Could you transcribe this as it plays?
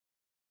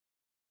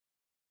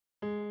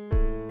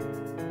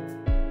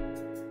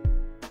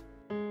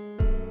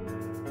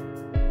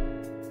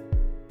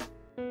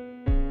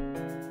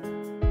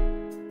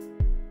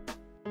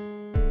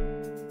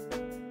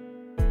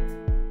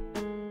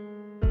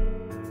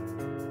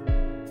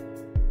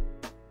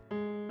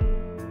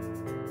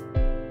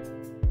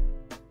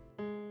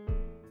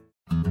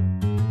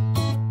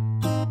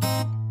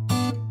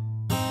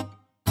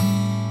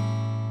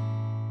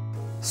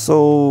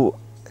So,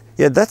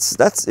 yeah,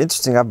 that's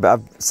interesting.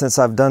 Since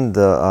I've done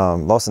the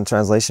Lost in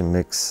Translation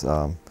mix,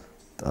 at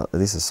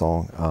least a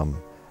song,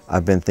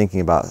 I've been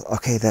thinking about,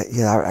 okay,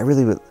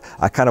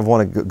 I kind of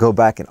want to go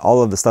back and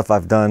all of the stuff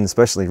I've done,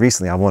 especially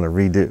recently, I want to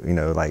redo, you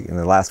know, like in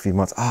the last few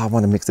months, I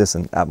want to mix this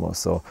in Atmos.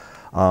 So,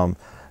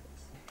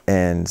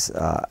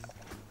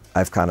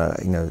 I've kind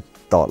of, you know,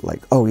 thought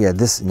like, oh yeah,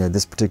 this, you know,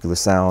 this particular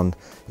sound,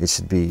 it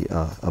should be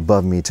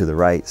above me to the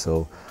right.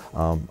 So,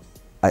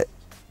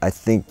 I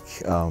think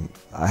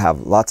I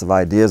have lots of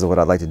ideas of what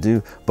I'd like to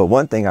do, but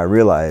one thing I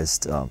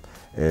realized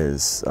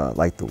is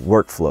like the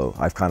workflow.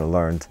 I've kind of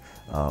learned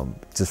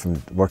just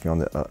from working on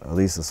the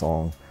Elisa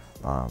song,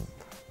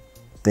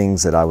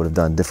 things that I would have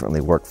done differently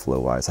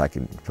workflow-wise. I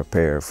can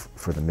prepare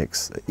for the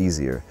mix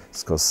easier,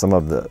 because some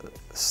of the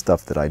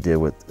stuff that I did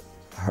with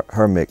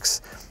her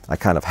mix, I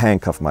kind of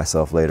handcuffed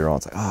myself later on.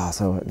 It's like, oh,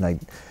 so like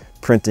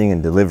printing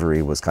and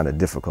delivery was kind of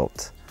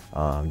difficult,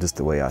 just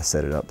the way I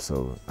set it up.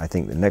 So I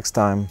think the next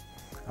time,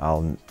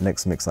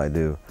 next mix I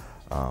do,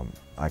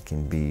 I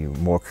can be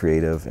more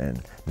creative and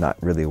not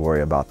really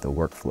worry about the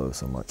workflow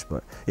so much.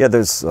 But yeah,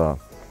 there's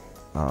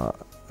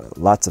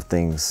lots of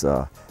things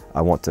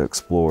I want to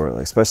explore,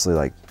 especially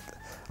like,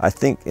 I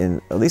think in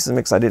Elisa's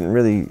mix I didn't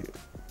really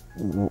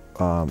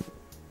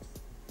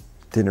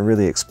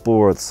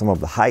explore some of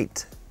the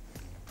height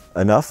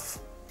enough.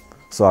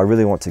 So I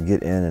really want to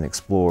get in and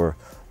explore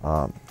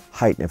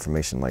height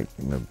information, like,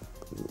 you know,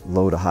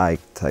 low to high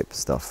type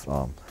stuff,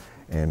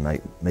 and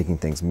like making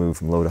things move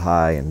from low to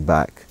high and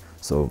back.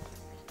 So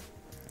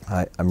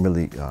I'm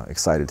really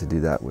excited to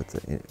do that with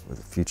the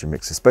future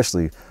mix,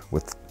 especially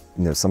with,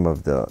 you know, some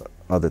of the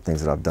other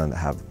things that I've done that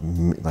have,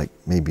 like,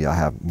 maybe I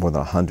have more than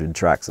 100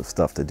 tracks of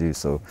stuff to do.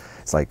 So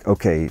it's like,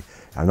 okay,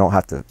 I don't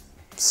have to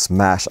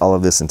smash all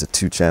of this into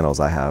 2 channels.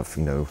 I have,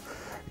 you know,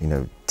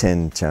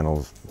 10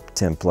 channels,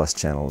 10 plus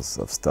channels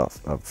of stuff,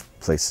 of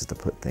places to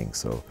put things.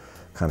 So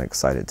kind of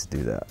excited to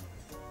do that.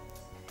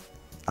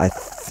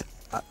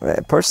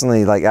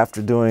 Personally, like,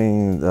 after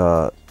doing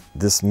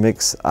this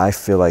mix, I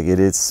feel like it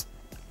is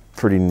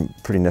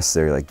pretty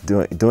necessary. Like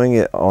doing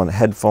it on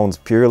headphones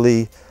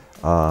purely,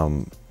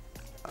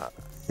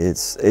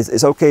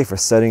 it's okay for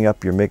setting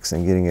up your mix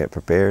and getting it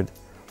prepared,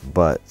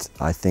 but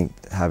I think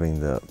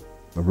having a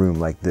room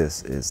like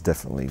this is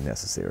definitely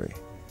necessary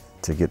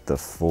to get the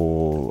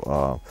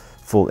full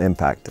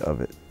impact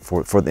of it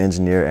for the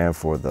engineer and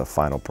for the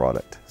final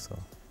product.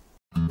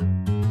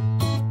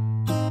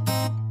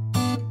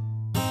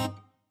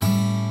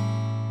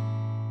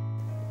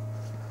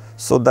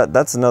 So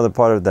that's another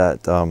part of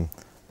that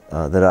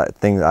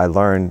thing I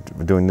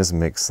learned doing this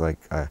mix. Like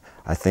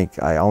I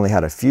think I only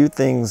had a few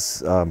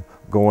things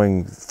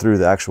going through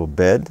the actual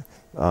bed,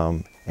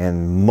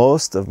 and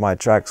most of my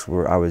tracks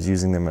I was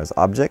using them as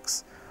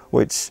objects,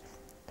 which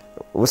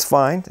was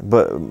fine.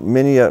 But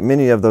many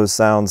of those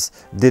sounds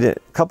a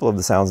couple of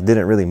the sounds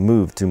didn't really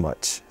move too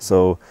much.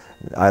 So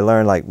I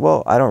learned, like,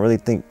 well, I don't really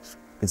think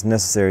it's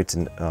necessary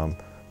to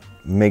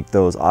make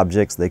those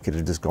objects. They could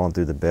have just gone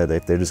through the bed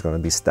if they're just going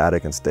to be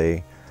static and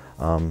stay.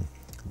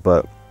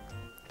 But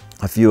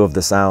a few of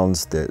the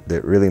sounds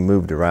that really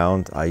moved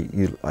around, I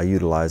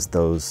utilized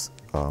those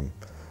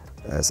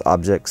as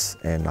objects,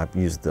 and I've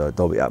used the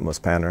Dolby Atmos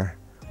panner,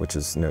 which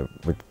is, you know,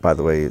 which, by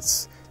the way,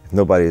 if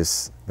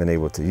nobody's been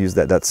able to use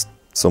that, that's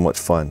so much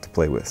fun to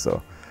play with.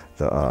 So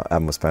the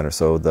Atmos panner.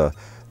 So the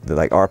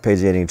like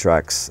arpeggiating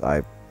tracks,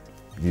 I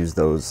use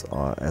those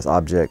as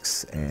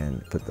objects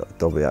and put the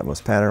Dolby Atmos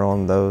panner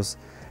on those.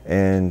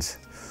 And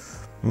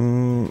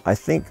I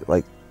think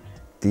like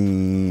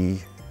a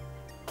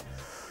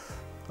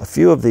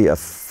few of the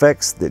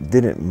effects that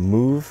didn't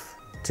move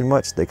too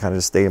much, they kind of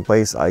just stay in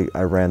place.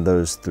 I ran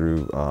those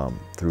through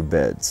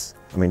beds.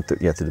 I mean, through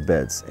the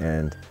beds.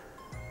 And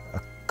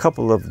a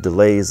couple of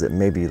delays that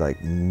maybe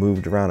like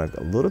moved around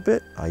a little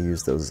bit, I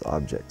used those as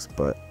objects.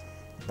 But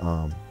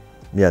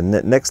yeah,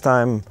 next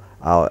time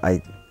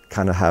I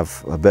kind of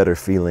have a better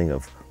feeling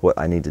of what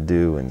I need to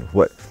do and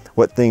what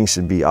things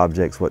should be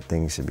objects, what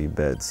things should be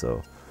beds.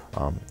 So,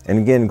 and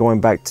again,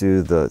 going back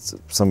to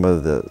some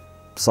of the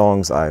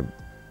songs I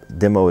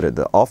demoed at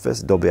the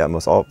office, Dolby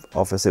Atmos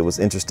office, it was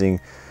interesting.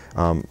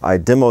 I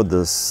demoed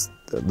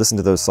listened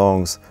to those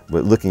songs,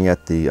 but looking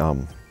at the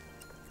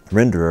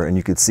renderer, and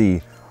you could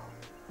see,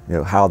 you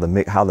know, how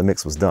the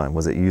mix was done.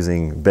 Was it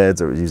using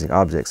beds or was it using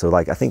objects? So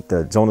like, I think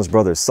the Jonas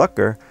Brothers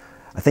Sucker,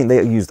 I think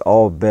they used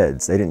all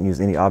beds. They didn't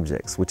use any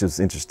objects, which was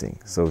interesting.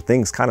 So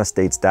things kind of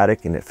stayed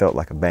static and it felt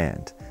like a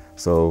band.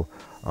 So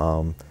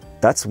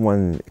that's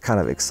one kind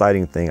of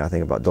exciting thing I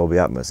think about Dolby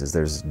Atmos,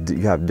 is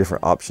you have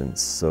different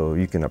options. So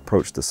you can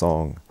approach the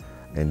song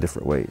in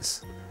different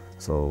ways.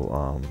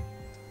 So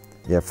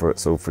yeah, for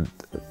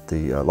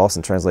the Lost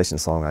in Translation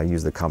song, I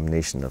used a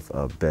combination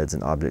of beds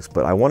and objects.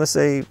 But I want to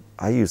say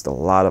I used a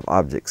lot of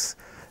objects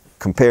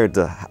compared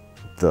to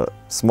the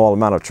small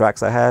amount of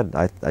tracks I had.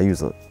 I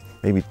used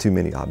maybe too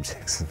many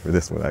objects for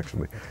this one,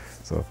 actually.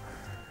 So.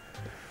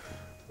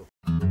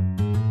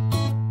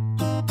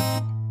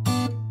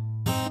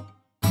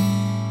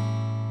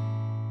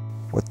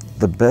 What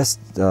the best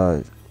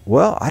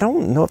Well, I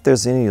don't know if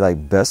there's any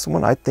like best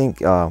one. I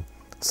think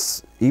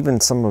even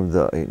some of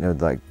the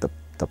like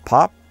the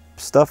pop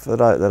stuff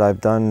that I've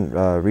done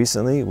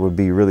recently would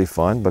be really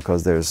fun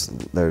because there's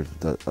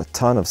a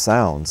ton of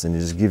sounds and it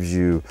just gives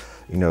you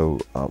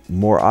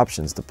more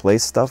options to play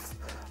stuff.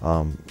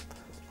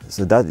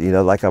 So that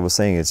like I was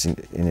saying, it's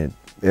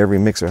every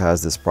mixer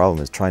has this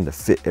problem is trying to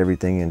fit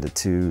everything into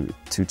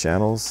two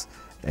channels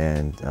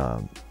and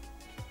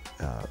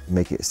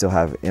make it still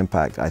have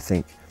impact. I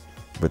think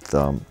with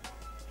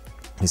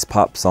these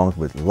pop songs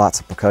with lots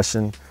of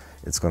percussion,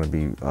 it's going to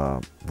be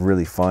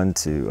really fun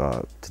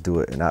to do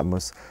it in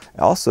Atmos.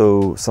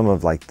 Also, some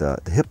of like the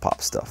hip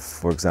hop stuff,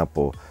 for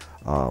example,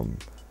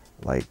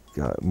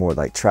 more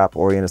like trap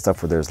oriented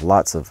stuff where there's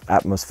lots of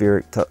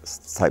atmospheric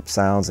type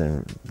sounds,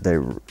 and they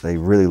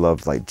really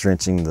love like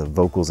drenching the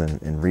vocals in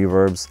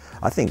reverbs.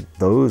 I think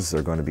those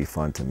are going to be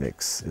fun to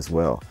mix as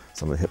well,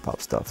 some of the hip hop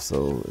stuff.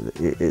 So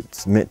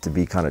it's meant to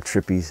be kind of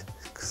trippy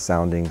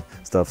sounding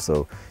stuff,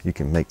 so you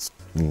can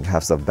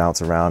have stuff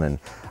bounce around, and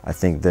I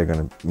think they're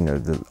gonna,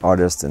 the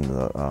artist and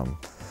the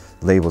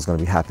label's gonna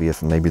be happy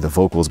if maybe the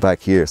vocals back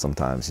here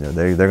sometimes,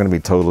 they're gonna be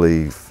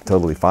totally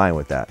fine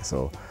with that.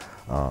 So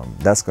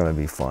that's gonna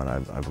be fun,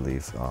 I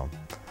believe.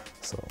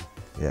 So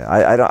yeah,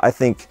 I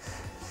think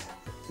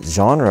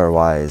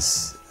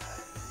genre-wise,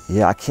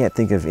 yeah, I can't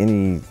think of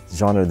any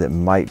genre that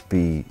might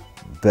be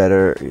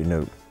better,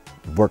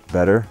 work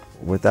better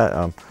with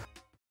that.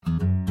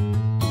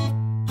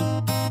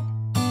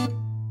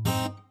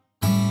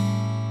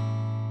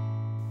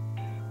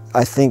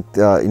 I think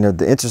one of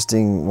the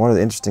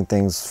interesting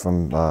things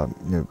from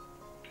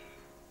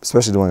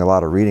especially doing a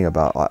lot of reading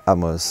about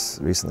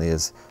Atmos recently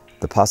is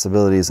the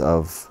possibilities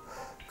of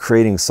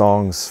creating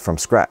songs from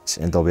scratch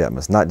in Dolby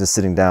Atmos, not just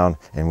sitting down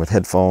and with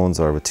headphones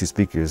or with two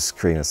speakers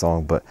creating a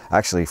song, but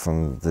actually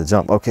from the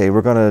jump. Okay,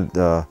 we're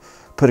gonna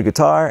put a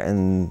guitar,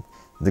 and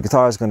the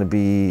guitar is going to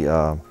be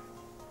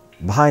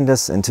behind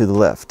us and to the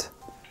left.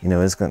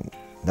 That's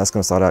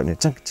gonna start out and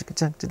it's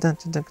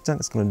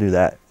going to do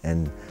that,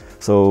 and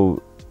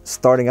so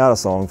starting out a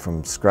song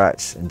from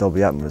scratch in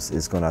Dolby Atmos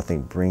is going to, I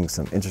think, bring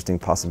some interesting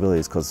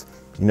possibilities, because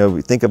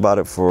we think about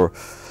it, for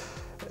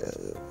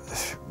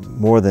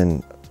more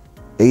than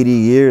 80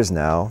 years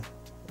now,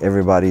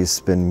 everybody's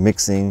been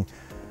mixing,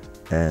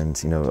 and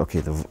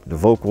okay, the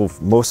vocal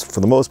for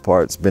the most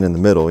part it's been in the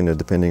middle,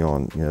 depending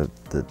on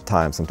the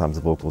time. Sometimes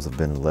the vocals have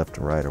been left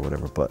or right or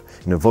whatever, but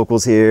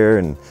vocals here,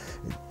 and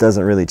it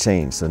doesn't really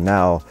change. So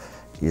now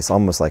it's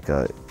almost like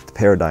a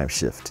paradigm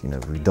shift.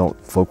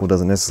 Vocal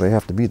doesn't necessarily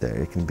have to be there.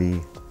 It can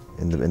be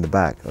in the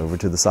back, over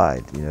to the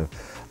side,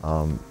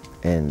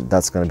 and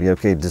that's going to be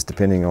okay just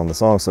depending on the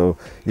song. So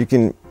you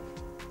can,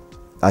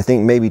 I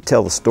think, maybe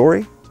tell the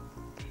story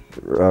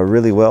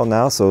really well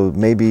now. So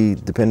maybe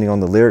depending on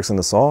the lyrics in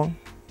the song,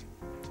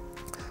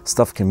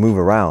 stuff can move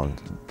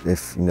around.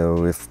 If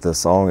if the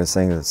song is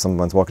saying that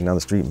someone's walking down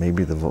the street,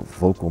 maybe the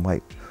vocal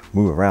might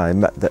move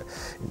around.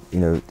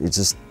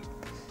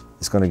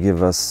 It's going to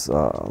give us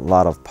a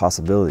lot of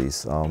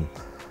possibilities.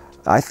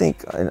 I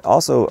think, and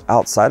also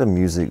outside of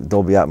music,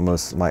 Dolby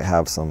Atmos might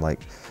have some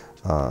like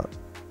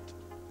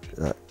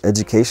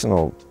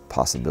educational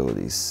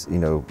possibilities.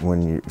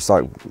 When you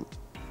start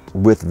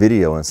with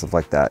video and stuff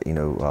like that,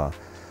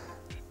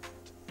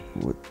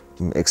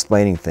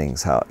 explaining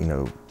things, how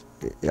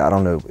I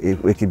don't know,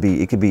 it could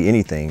be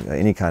anything,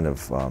 any kind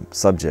of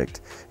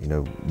subject.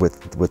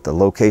 With the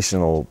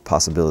locational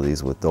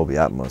possibilities with Dolby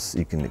Atmos,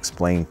 you can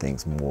explain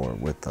things more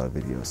with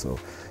video. So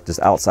just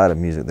outside of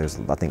music, there's,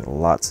 I think,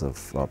 lots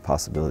of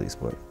possibilities.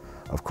 But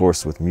of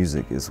course, with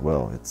music as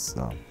well, it's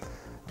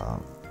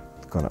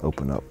going to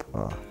open up.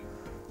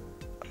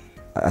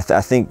 I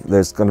think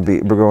we're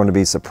going to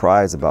be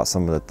surprised about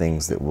some of the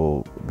things that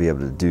we'll be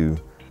able to do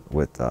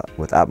with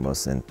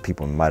Atmos, and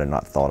people might have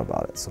not thought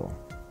about it. So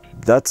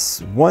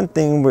that's one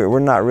thing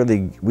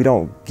we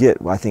don't get,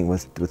 I think,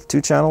 with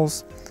two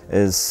channels,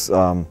 is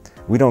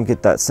we don't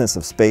get that sense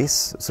of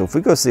space. So if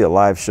we go see a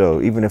live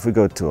show, even if we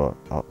go to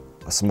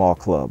a small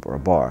club or a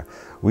bar,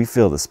 we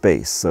feel the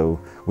space. So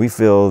we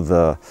feel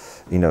the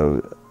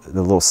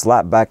little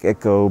slap back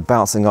echo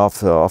bouncing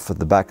off of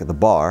the back of the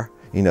bar,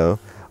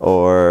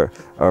 or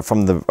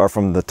from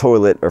the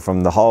toilet or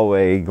from the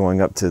hallway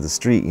going up to the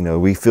street.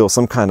 We feel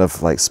some kind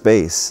of like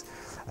space.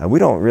 We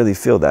don't really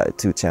feel that at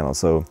two channels.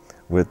 So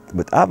with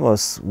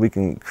Atmos, we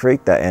can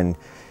create that, and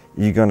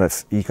you're gonna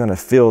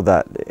feel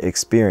that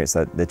experience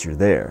that you're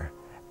there.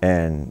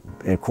 And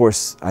of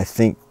course, I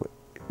think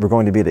we're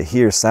going to be able to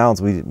hear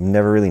sounds we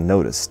never really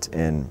noticed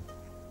in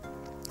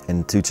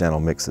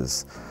two-channel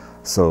mixes.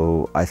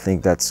 So I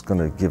think that's going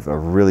to give a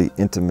really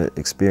intimate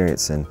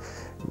experience, and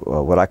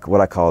what I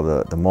call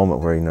the moment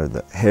where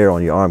the hair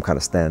on your arm kind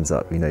of stands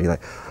up. You're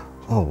like,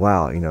 oh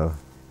wow, you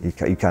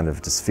kind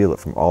of just feel it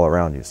from all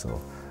around you. So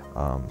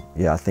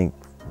yeah, I think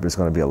there's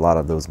going to be a lot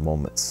of those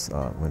moments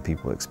when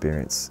people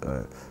experience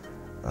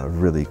a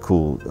really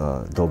cool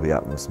Dolby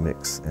Atmos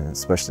mix, and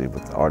especially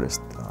with the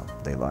artist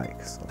they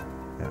like. So.